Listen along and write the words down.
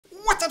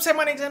up,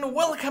 Semonics, and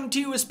welcome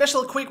to a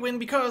special quick win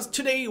because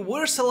today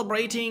we're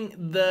celebrating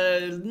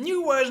the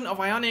new version of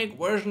Ionic,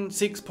 version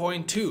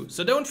 6.2.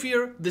 So don't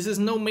fear, this is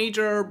no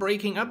major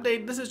breaking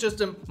update, this is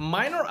just a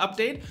minor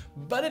update,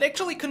 but it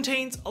actually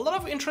contains a lot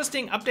of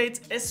interesting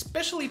updates,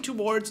 especially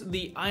towards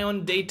the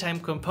Ionic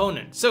Datetime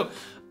component. So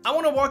I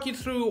want to walk you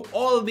through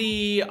all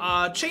the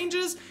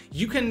changes.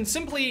 You can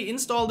simply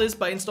install this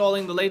by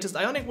installing the latest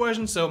Ionic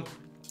version, so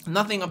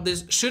nothing of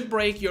this should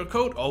break your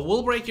code or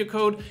will break your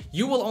code.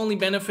 You will only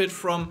benefit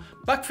from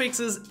bug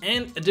fixes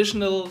and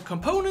additional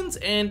components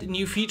and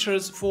new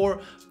features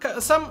for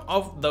some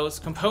of those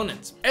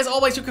components. As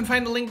always, you can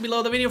find the link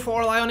below the video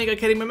for all Ionic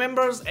Academy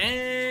members,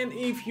 and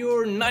if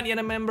you're not yet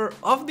a member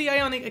of the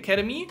Ionic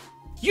Academy,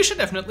 you should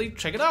definitely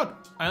check it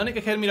out.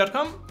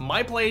 IonicAcademy.com,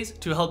 my place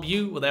to help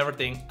you with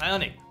everything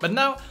Ionic. But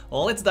now,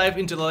 let's dive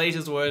into the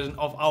latest version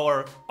of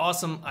our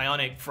awesome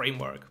Ionic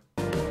framework.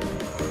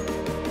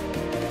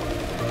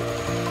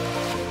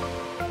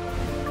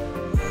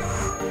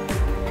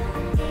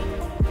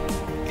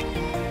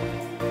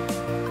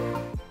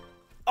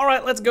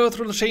 Alright, let's go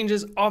through the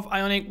changes of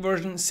Ionic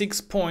version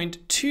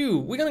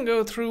 6.2. We're gonna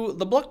go through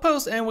the blog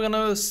post and we're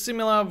gonna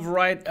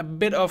write a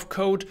bit of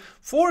code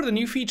for the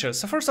new features.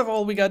 So first of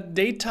all, we got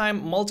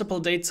datetime multiple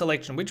date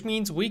selection, which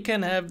means we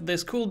can have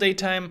this cool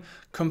datetime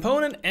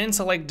component and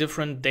select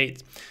different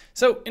dates.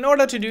 So in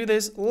order to do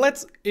this,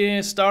 let's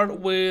start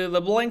with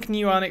a blank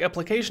new Ionic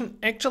application.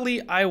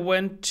 Actually, I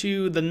went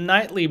to the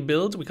nightly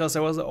build because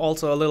there was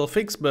also a little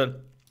fix,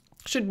 but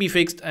should be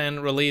fixed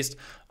and released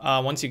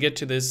once you get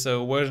to this,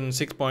 so version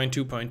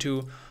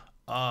 6.2.2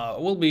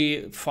 will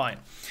be fine.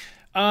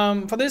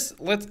 For this,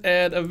 let's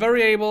add a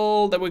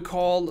variable that we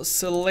call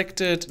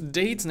selected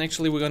dates, and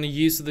actually we're going to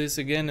use this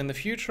again in the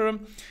future.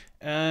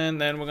 And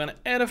then we're going to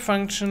add a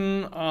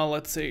function,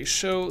 let's say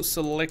show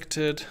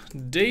selected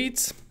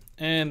dates,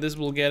 and this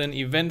will get an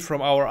event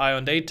from our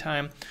Ionic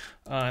Datetime.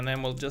 And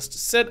then we'll just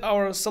set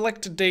our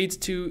selected dates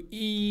to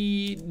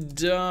e.detail.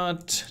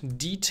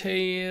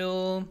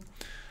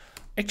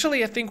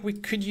 Actually, I think we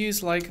could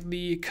use like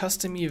the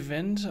custom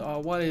event, or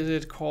what is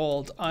it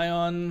called?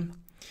 Ion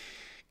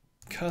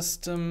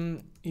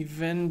custom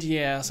event,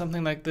 yeah,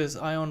 something like this.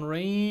 Ion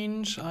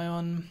range,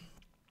 Ion.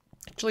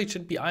 Actually, it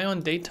should be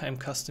Ion Datetime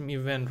custom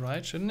event,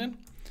 right? Shouldn't it?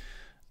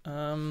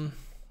 Oh,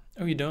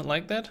 you don't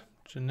like that?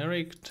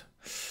 Generic.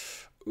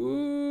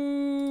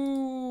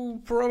 Ooh,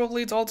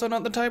 probably it's also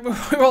not the type we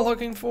were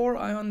looking for.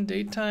 Ion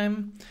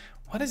Datetime.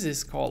 What is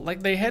this called?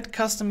 Like, they had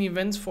custom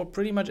events for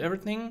pretty much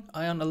everything.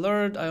 Ion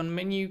alert, Ion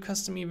menu,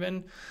 custom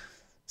event.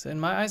 So in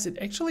my eyes, it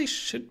actually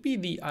should be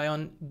the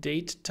Ion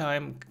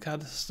Datetime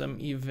custom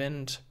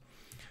event.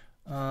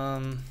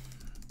 Ion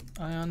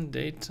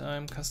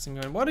Datetime custom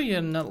event. What are you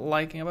not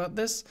liking about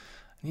this?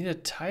 I need a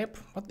type.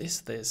 What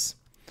is this?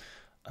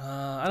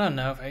 I don't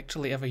know if I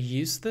actually ever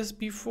used this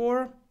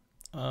before.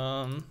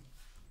 What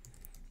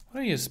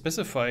do you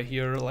specify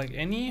here? Like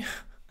any?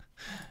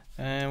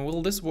 And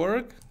will this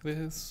work?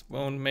 This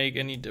won't make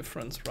any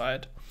difference,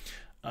 right?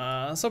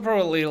 So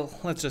probably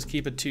let's just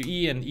keep it to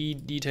E, and E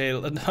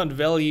detail and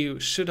value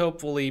should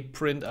hopefully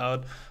print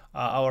out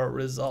our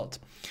result.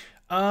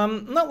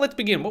 Now let's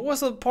begin. What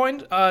was the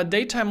point?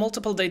 Datetime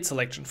multiple date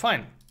selection.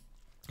 Fine.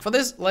 For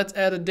this, let's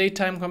add a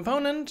datetime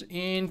component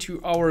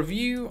into our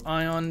view,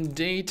 Ion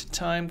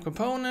datetime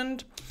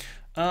component.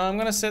 I'm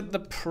gonna set the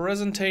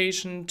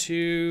presentation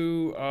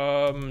to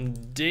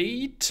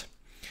date.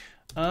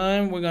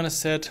 And we're gonna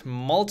set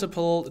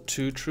multiple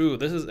to true.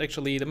 This is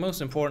actually the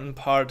most important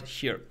part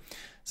here.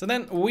 So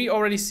then we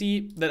already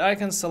see that I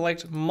can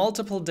select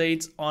multiple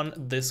dates on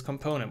this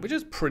component, which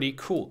is pretty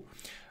cool.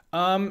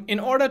 In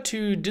order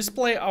to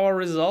display our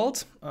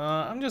result,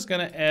 I'm just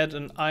gonna add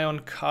an Ion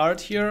card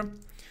here,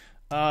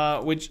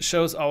 which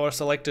shows our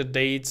selected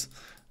dates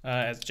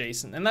as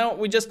JSON. And now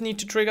we just need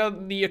to trigger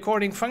the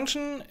according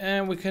function,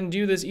 and we can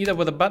do this either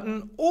with a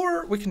button,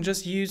 or we can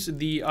just use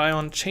the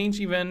Ion change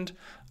event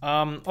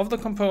of the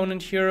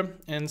component here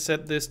and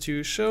set this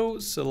to show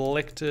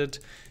selected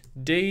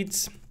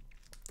dates,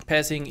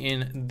 passing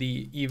in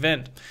the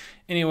event.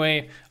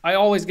 Anyway, I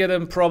always get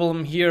a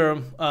problem here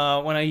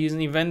when I use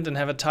an event and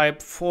have a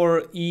type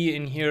for E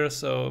in here,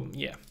 so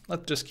yeah,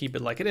 let's just keep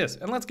it like it is.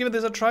 And let's give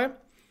this a try.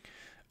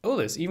 Oh,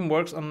 this even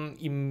works on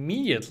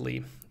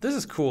immediately. This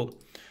is cool.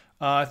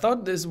 I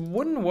thought this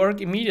wouldn't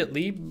work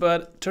immediately,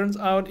 but turns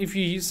out if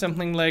you use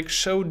something like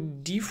show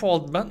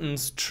default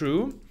buttons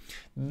true,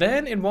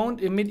 then it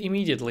won't emit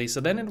immediately. So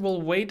then it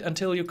will wait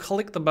until you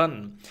click the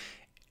button.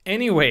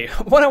 Anyway,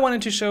 what I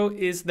wanted to show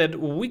is that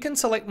we can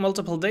select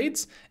multiple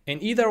dates,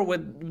 and either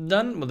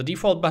done with the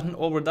default button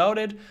or without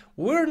it,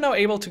 we're now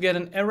able to get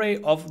an array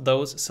of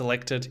those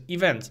selected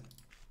events.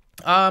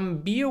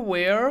 Be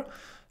aware,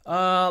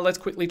 let's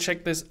quickly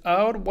check this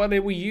out. What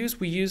did we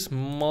use? We use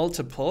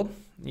multiple.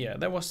 Yeah,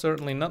 that was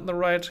certainly not the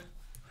right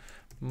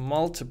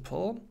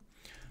multiple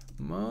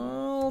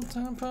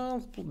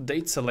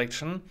date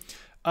selection.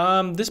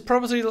 This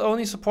property will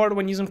only support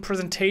when using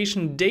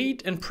presentation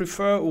date and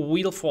prefer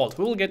wheel false.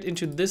 We will get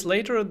into this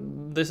later.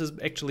 This is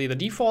actually the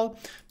default,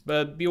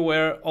 but be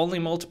aware only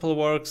multiple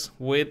works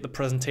with the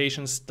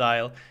presentation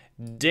style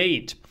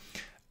date.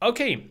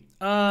 Okay,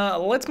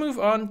 let's move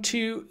on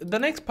to the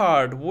next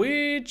part,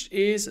 which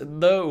is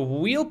the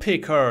wheel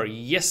picker.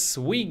 Yes,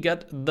 we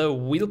got the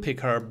wheel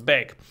picker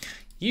back.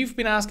 You've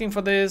been asking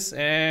for this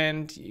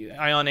and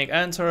Ionic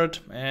answered,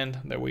 and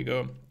there we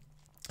go.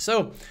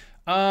 So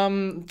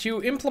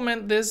to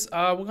implement this,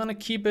 we're gonna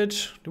keep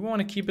it. Do we want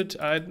to keep it?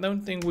 I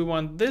don't think we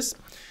want this.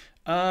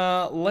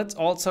 Let's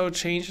also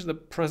change the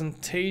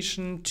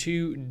presentation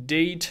to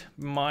date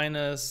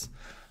minus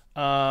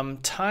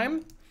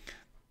time.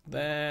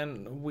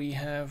 Then we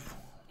have,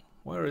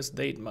 where is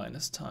date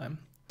minus time?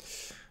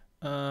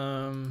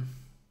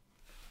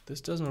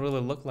 This doesn't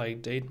really look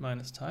like date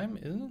minus time,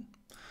 is it?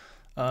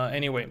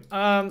 Anyway,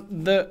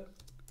 the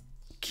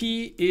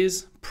key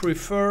is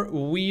prefer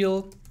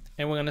wheel,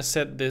 and we're gonna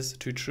set this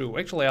to true.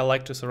 Actually, I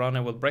like to surround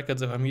it with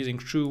brackets if I'm using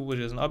true, which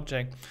is an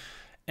object.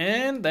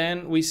 And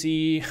then we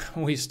see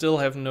we still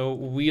have no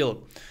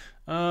wheel.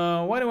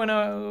 Why do we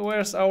know?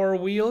 Where's our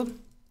wheel?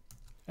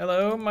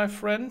 Hello, my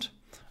friend.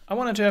 I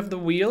wanted to have the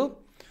wheel.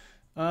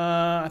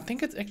 I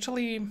think it's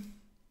actually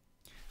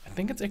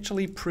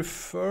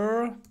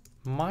prefer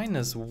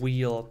minus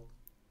wheel.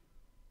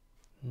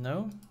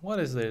 No, what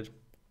is it?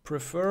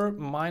 Prefer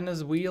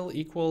minus wheel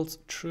equals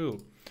true.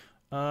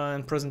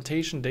 And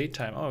presentation date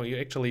time. Oh, you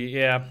actually,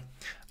 yeah,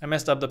 I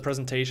messed up the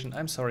presentation.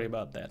 I'm sorry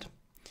about that.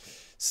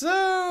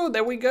 So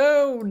there we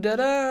go.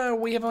 Da-da,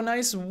 we have a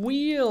nice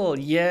wheel.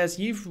 Yes,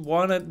 you've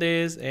wanted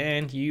this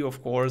and you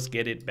of course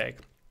get it back.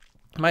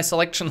 My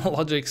selection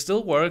logic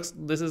still works.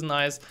 This is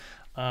nice.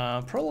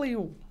 Probably,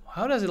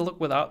 how does it look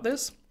without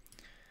this?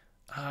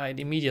 It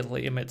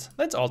immediately emits.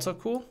 That's also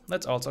cool.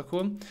 That's also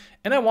cool.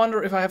 And I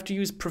wonder if I have to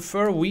use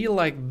prefer wheel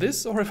like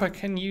this, or if I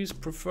can use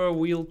prefer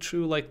wheel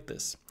true like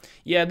this.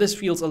 Yeah, this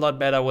feels a lot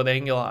better with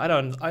Angular. I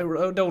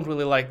don't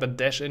really like the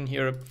dash in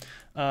here.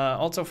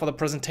 Also for the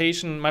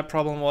presentation, my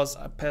problem was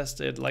I passed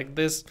it like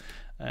this,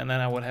 and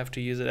then I would have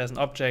to use it as an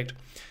object.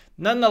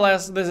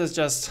 Nonetheless, this is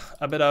just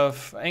a bit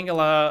of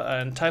Angular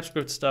and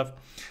TypeScript stuff.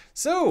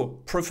 So,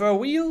 prefer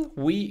wheel,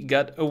 we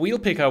got a wheel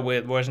picker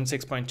with version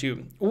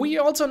 6.2. We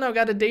also now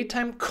got a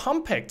datetime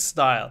compact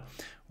style,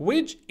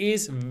 which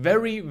is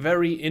very,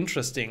 very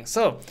interesting.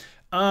 So,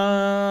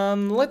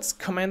 let's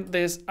comment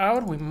this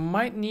out. We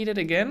might need it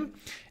again.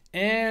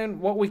 And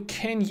what we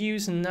can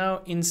use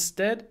now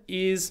instead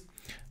is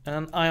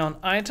an ion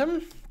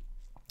item.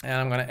 And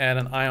I'm gonna add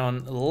an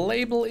ion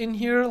label in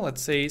here.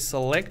 Let's say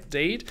select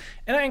date.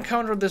 And I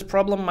encountered this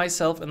problem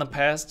myself in the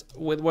past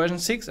with version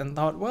 6 and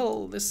thought,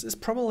 well, this is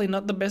probably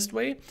not the best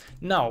way.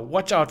 Now,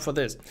 watch out for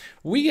this.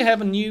 We have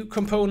a new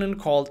component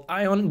called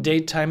Ion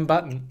Datetime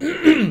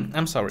button.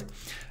 I'm sorry.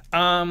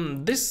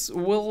 This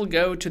will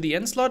go to the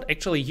end slot.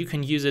 Actually, you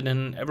can use it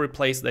in every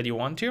place that you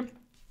want to.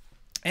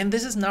 And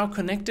this is now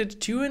connected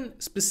to a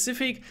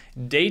specific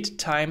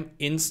datetime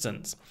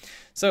instance.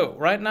 So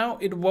right now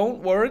it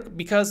won't work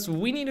because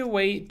we need a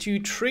way to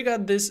trigger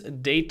this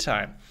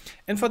datetime.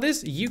 And for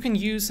this, you can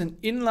use an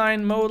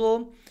inline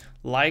modal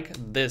like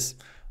this.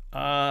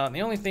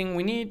 The only thing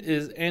we need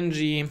is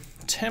ng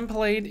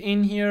template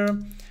in here,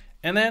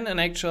 and then an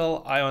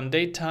actual ion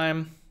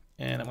datetime.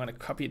 And I'm going to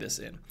copy this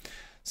in.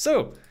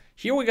 So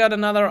here we got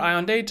another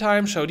ion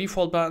datetime, show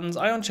default buttons,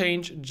 ion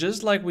change,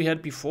 just like we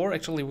had before.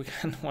 Actually, we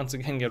can once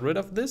again get rid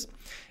of this.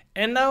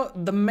 And now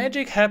the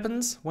magic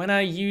happens when I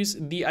use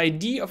the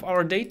ID of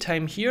our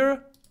datetime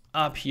here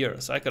up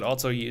here. So I could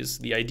also use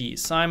the ID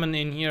Simon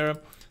in here,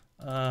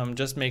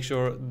 just make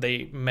sure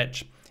they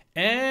match.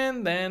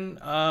 And then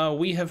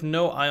we have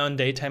no ion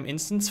datetime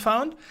instance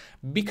found,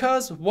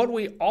 because what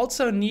we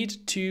also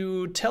need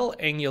to tell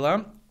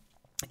Angular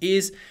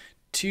is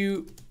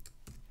to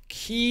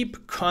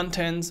keep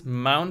contents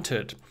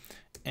mounted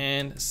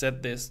and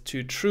set this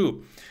to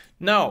true.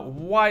 Now,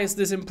 why is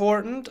this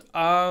important?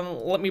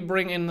 Let me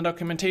bring in the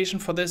documentation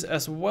for this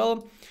as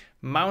well.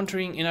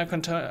 Mounting inner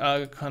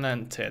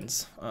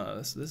contents.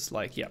 This is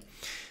like, yeah.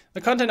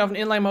 The content of an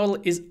inline modal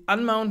is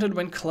unmounted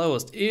when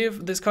closed.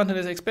 If this content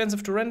is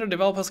expensive to render,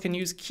 developers can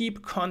use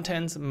keep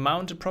contents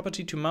mounted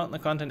property to mount the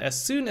content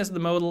as soon as the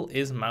modal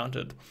is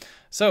mounted.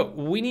 So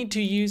we need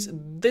to use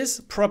this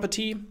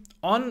property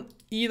on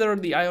either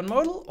the ion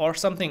modal or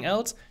something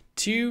else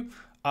to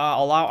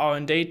allow our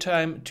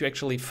datetime to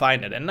actually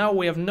find it. And now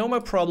we have no more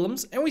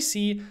problems, and we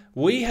see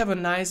we have a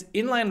nice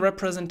inline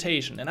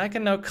representation. And I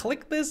can now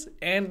click this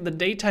and the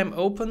datetime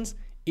opens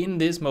in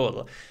this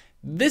modal.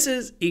 This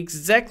is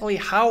exactly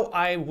how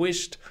I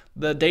wished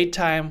the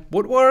datetime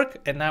would work,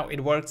 and now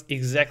it works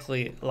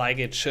exactly like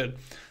it should.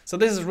 So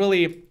this is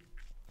really,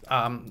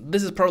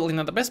 this is probably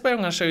not the best way. I'm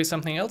gonna show you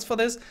something else for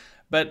this,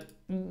 but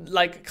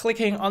like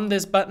clicking on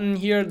this button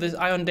here, this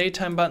ion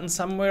datetime button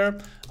somewhere,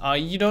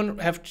 you don't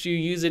have to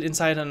use it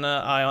inside an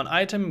ion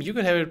item. You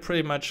could have it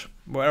pretty much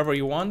wherever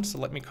you want. So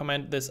let me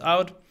comment this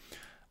out.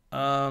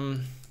 No,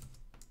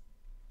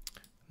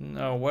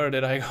 where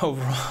did I go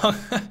wrong?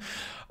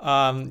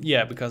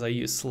 Yeah, because I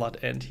use slot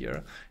end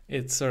here.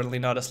 It's certainly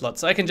not a slot.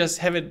 So I can just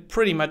have it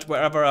pretty much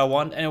wherever I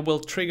want, and it will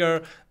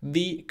trigger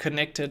the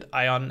connected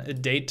Ion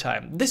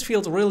datetime. This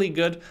feels really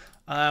good.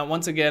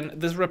 Once again,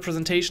 this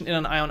representation in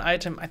an Ion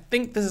item, I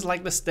think this is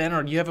like the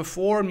standard. You have a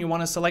form, you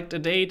want to select a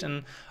date,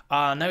 and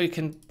now you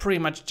can pretty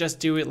much just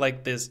do it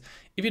like this.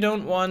 If you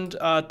don't want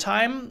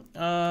time,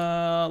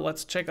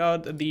 let's check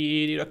out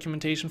the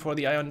documentation for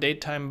the Ion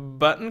datetime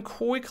button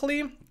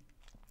quickly.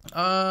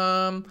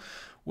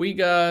 We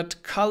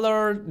got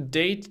color,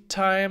 date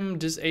time,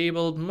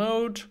 disabled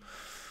mode.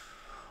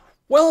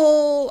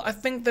 Well, I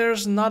think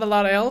there's not a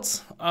lot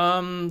else,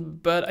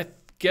 but I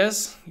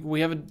guess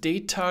we have a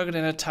date target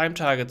and a time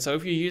target. So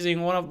if you're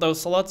using one of those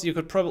slots, you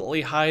could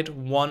probably hide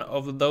one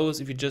of those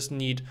if you just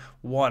need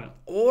one.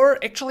 Or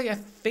actually, I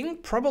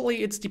think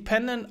probably it's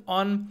dependent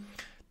on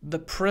the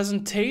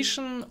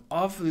presentation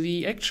of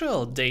the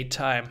actual date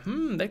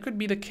time. That could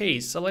be the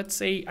case. So let's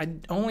say I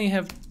only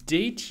have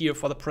date here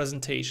for the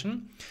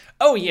presentation.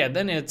 Oh yeah,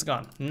 then it's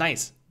gone.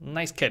 Nice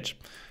catch.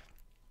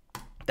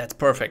 That's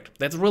perfect.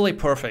 That's really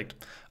perfect.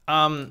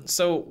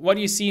 So what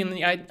you see in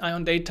the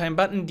Ion datetime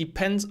button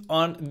depends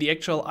on the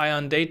actual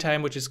Ion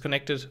datetime, which is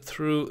connected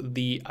through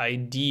the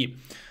ID.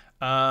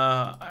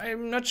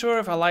 I'm not sure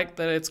if I like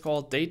that it's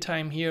called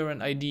datetime here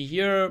and ID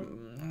here.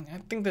 I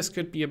think this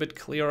could be a bit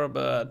clearer,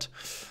 but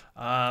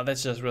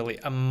that's just really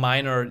a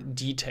minor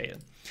detail.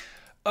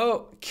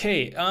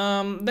 Okay,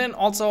 then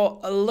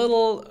also a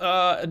little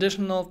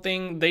additional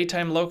thing,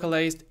 daytime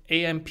localized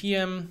AM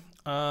PM.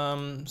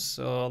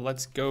 So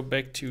let's go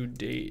back to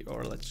day,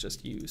 or let's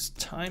just use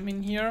time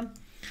in here.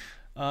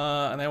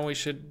 And then we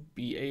should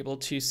be able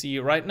to see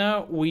right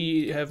now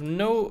we have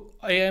no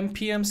AM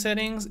PM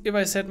settings. If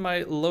I set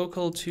my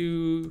local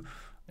to,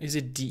 is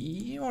it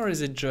DE or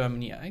is it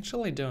Germany? I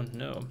actually don't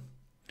know.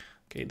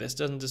 Okay, this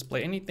doesn't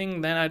display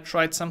anything. Then I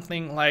tried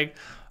something like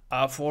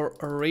for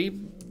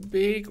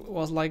Arabic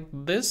was like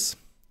this.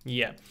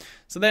 Yeah,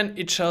 so then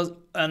it shows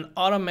an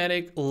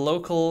automatic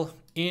local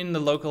in the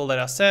local that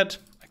I set.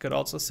 I could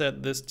also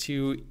set this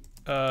to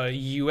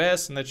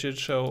US, and that should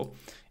show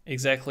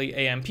exactly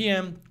AM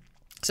PM.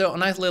 So a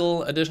nice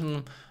little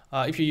addition.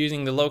 If you're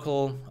using the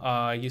local,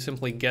 you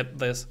simply get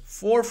this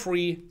for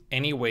free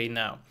anyway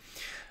now.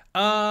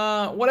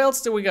 What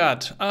else do we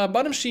got?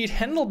 Bottom sheet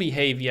handle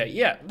behavior.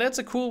 Yeah, that's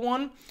a cool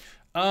one.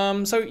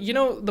 So you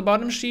know the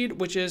bottom sheet,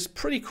 which is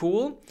pretty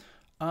cool.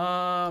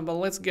 But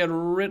let's get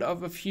rid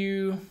of a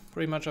few,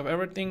 pretty much of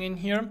everything in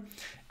here,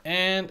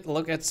 and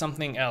look at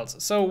something else.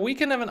 So we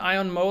can have an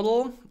Ion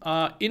modal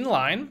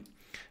inline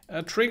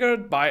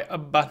triggered by a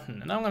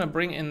button. And I'm gonna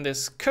bring in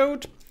this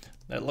code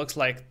that looks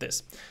like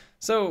this.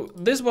 So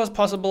this was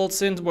possible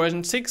since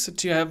version 6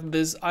 to have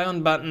this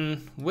Ion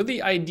button with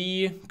the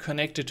ID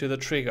connected to the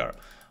trigger.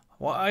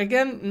 Well,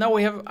 again, now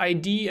we have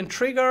ID and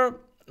trigger.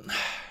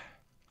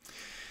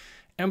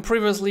 And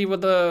previously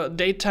with the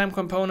datetime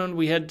component,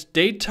 we had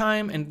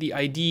datetime and the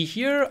ID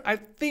here. I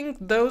think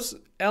those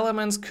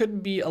elements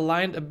could be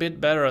aligned a bit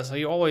better, so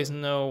you always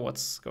know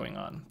what's going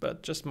on,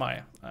 but just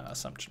my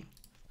assumption.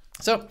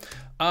 So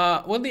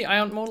with the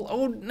Ion modal,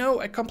 oh no,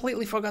 I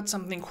completely forgot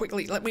something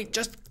quickly. Let me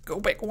just go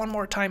back one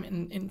more time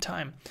in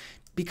time.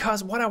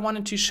 Because what I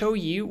wanted to show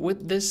you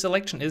with this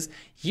selection is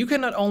you can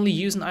not only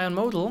use an Ion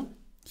modal,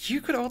 you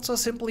could also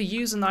simply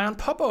use an Ion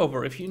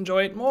popover if you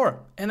enjoy it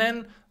more. And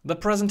then the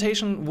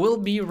presentation will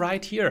be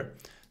right here.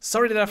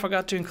 Sorry that I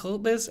forgot to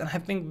include this, and I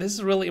think this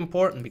is really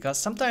important because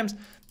sometimes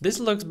this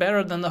looks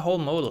better than the whole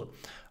modal.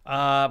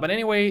 But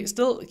anyway,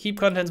 still keep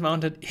contents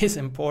mounted is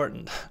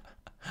important.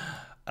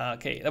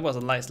 Okay, that was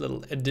a nice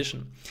little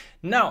addition.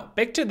 Now,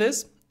 back to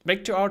this,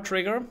 back to our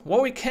trigger.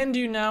 What we can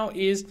do now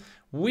is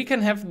we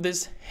can have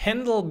this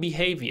handle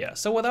behavior.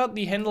 So without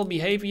the handle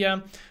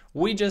behavior,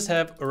 we just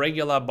have a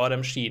regular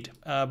bottom sheet.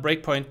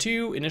 Breakpoint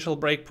 2, initial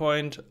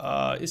breakpoint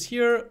is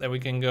here. Then we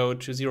can go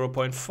to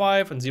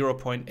 0.5 and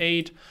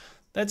 0.8.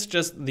 That's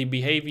just the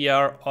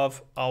behavior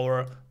of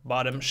our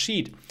bottom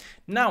sheet.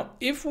 Now,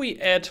 if we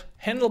add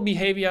handle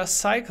behavior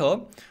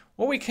cycle,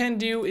 what we can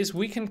do is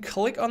we can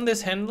click on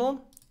this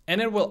handle and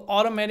it will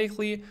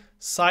automatically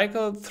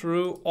cycle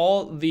through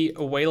all the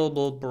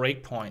available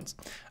breakpoints.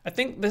 I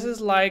think this is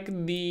like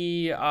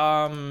the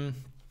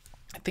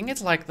I think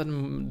it's like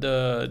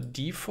the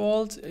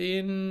default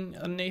in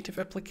native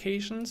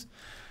applications,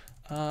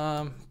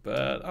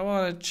 but I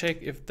want to check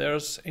if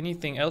there's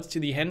anything else to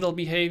the handle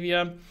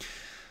behavior.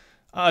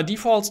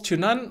 Defaults to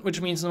none,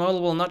 which means the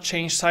modal will not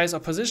change size or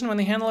position when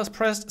the handle is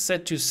pressed.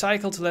 Set to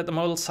cycle to let the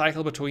modal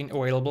cycle between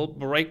available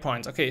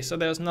breakpoints. Okay, so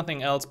there's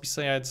nothing else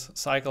besides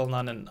cycle,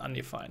 none, and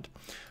undefined.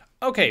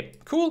 Okay,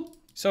 cool.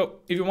 So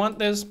if you want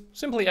this,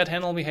 simply add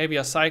handle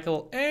behavior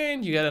cycle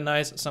and you get a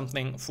nice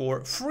something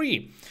for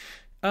free.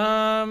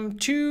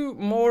 Two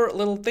more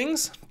little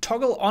things.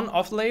 Toggle on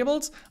off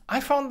labels. I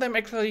found them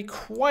actually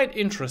quite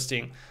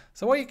interesting.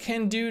 So what you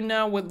can do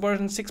now with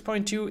version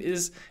 6.2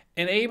 is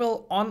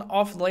enable on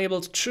off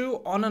labels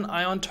true on an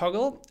Ion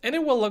toggle, and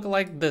it will look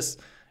like this.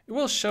 It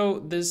will show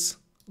this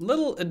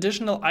little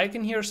additional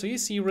icon here, so you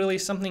see really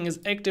something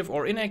is active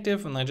or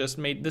inactive, and I just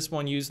made this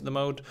one use the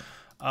mode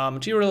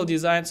material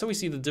design, so we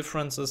see the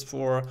differences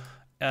for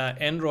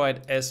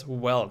Android as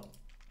well.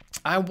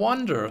 I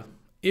wonder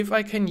if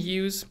I can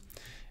use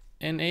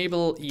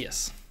enable,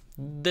 yes,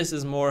 this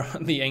is more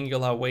the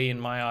Angular way in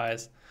my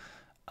eyes.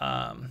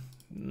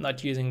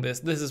 Not using this.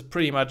 This is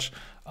pretty much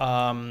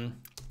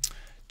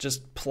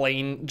just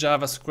plain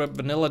JavaScript,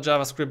 vanilla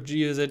JavaScript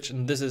usage,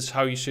 and this is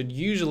how you should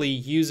usually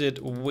use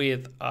it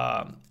with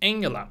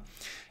Angular.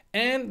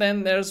 And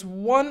then there's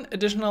one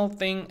additional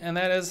thing, and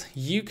that is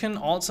you can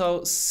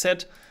also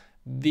set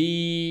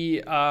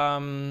the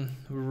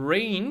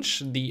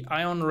range, the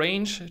Ion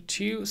range,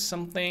 to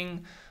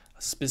something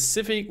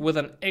specific with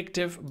an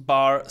active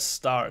bar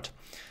start.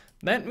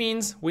 That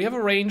means we have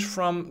a range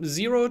from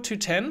 0 to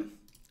 10,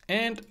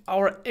 and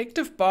our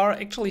active bar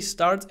actually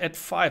starts at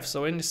 5,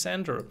 so in the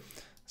center.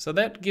 So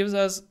that gives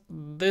us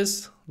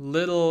this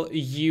little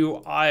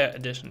UI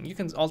addition. You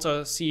can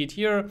also see it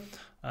here.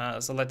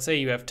 So let's say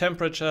you have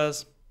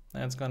temperatures,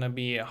 that's gonna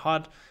be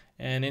hot,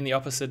 and in the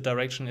opposite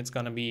direction it's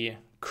gonna be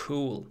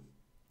cool.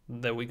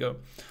 There we go.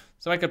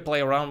 So I could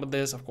play around with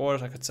this, of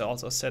course. I could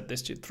also set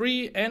this to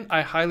 3, and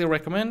I highly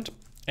recommend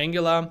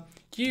Angular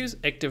use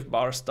active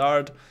bar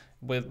start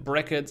with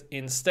brackets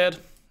instead,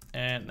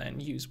 and then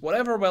use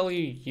whatever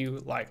value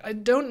you like. I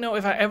don't know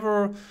if I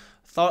ever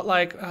thought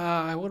like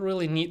I would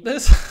really need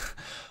this,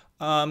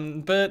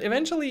 but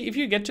eventually if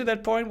you get to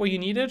that point where you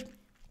need it,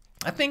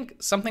 I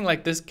think something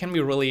like this can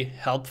be really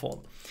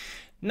helpful.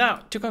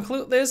 Now, to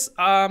conclude this,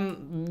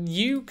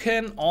 you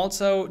can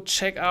also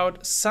check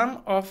out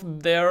some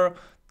of their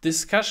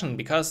discussion,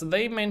 because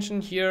they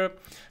mentioned here,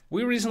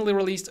 we recently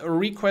released a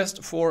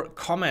request for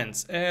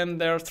comments, and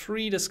there are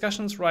 3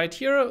 discussions right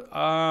here,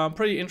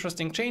 pretty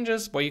interesting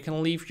changes where you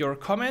can leave your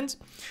comments.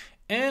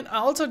 And I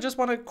also just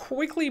want to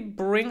quickly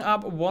bring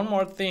up one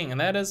more thing,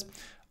 and that is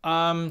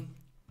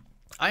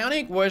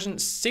Ionic version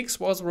 6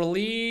 was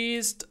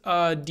released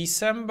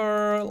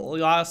December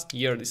last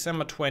year,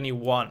 December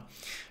 21.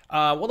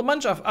 With a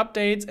bunch of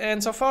updates,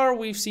 and so far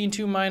we've seen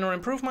 2 minor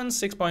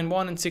improvements,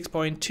 6.1 and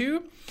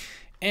 6.2.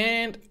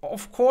 And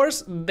of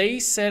course, they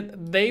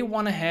said they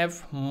want to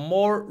have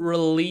more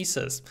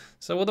releases.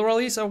 So with the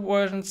release of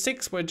version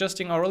 6, we're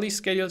adjusting our release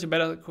schedule to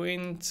better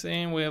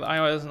coincide with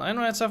iOS and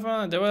Android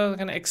software. They were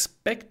going to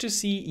expect to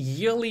see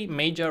yearly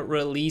major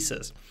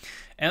releases.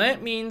 And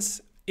that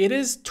means it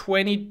is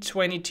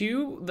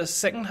 2022, the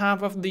second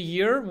half of the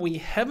year. We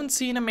haven't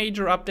seen a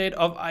major update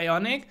of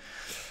Ionic.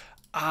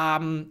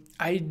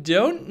 I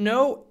don't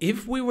know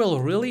if we will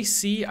really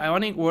see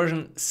Ionic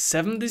version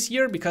 7 this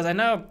year, because I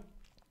know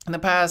in the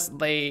past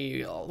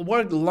they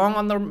worked long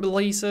on the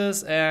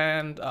releases,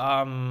 and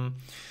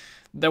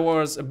there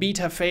was a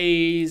beta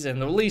phase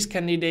and the release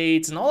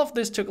candidates, and all of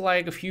this took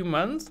like a few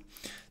months.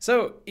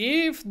 So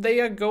if they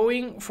are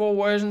going for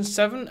version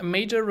 7, a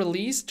major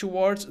release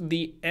towards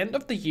the end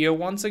of the year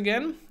once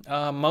again,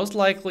 most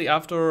likely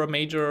after a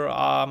major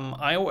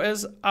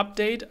iOS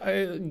update,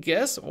 I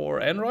guess, or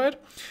Android,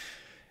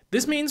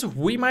 this means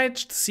we might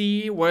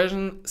see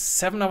version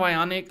 7 of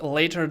Ionic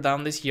later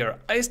down this year.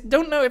 I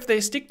don't know if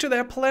they stick to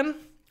their plan,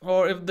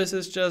 or if this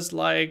is just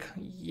like,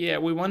 yeah,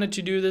 we wanted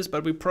to do this,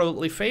 but we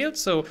probably failed.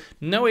 So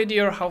no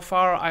idea how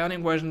far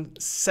Ionic version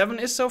 7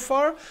 is so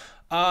far.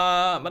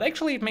 But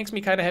actually it makes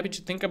me kind of happy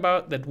to think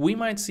about that we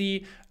might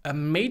see a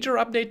major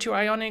update to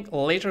Ionic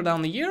later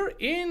down the year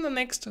in the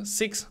next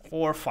 6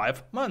 or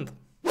 5 months.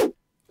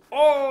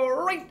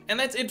 Alright, and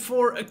that's it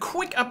for a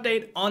quick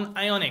update on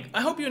Ionic.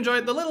 I hope you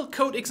enjoyed the little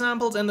code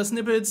examples and the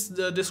snippets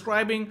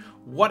describing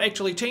what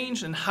actually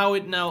changed and how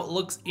it now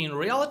looks in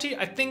reality.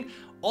 I think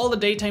all the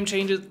datetime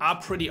changes are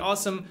pretty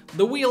awesome.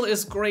 The wheel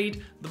is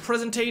great. The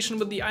presentation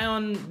with the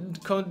Ionic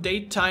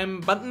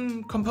Datetime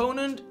button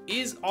component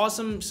is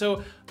awesome.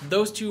 So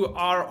those 2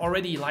 are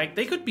already like,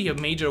 they could be a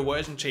major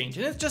version change,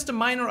 and it's just a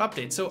minor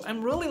update. So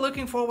I'm really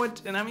looking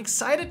forward, and I'm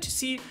excited to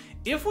see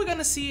if we're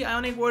gonna see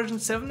Ionic version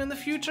 7 in the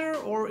future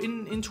or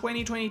in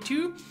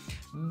 2022.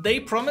 They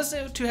promise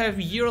to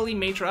have yearly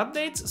major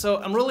updates,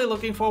 so I'm really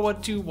looking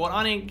forward to what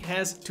Ionic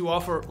has to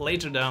offer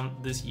later down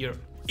this year.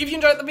 If you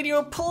enjoyed the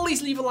video,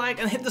 please leave a like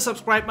and hit the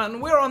subscribe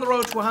button. We're on the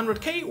road to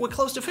 100k, we're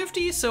close to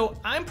 50, so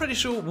I'm pretty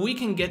sure we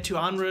can get to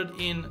 100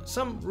 in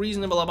some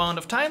reasonable amount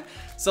of time.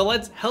 So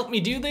let's help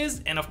me do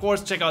this, and of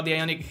course check out the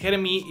Ionic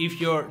Academy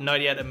if you're not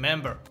yet a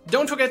member.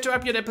 Don't forget to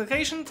update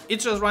applications.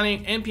 It's just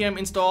running npm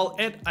install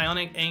at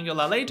Ionic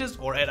Angular latest,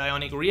 or at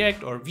Ionic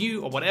React or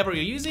Vue or whatever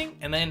you're using,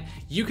 and then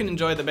you can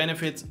enjoy the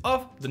benefits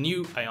of the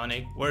new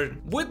Ionic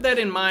version. With that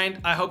in mind,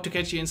 I hope to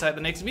catch you inside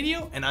the next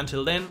video, and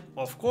until then,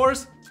 of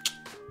course,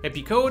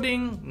 happy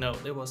coding. No,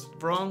 that was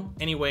wrong.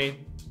 Anyway,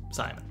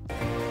 Simon.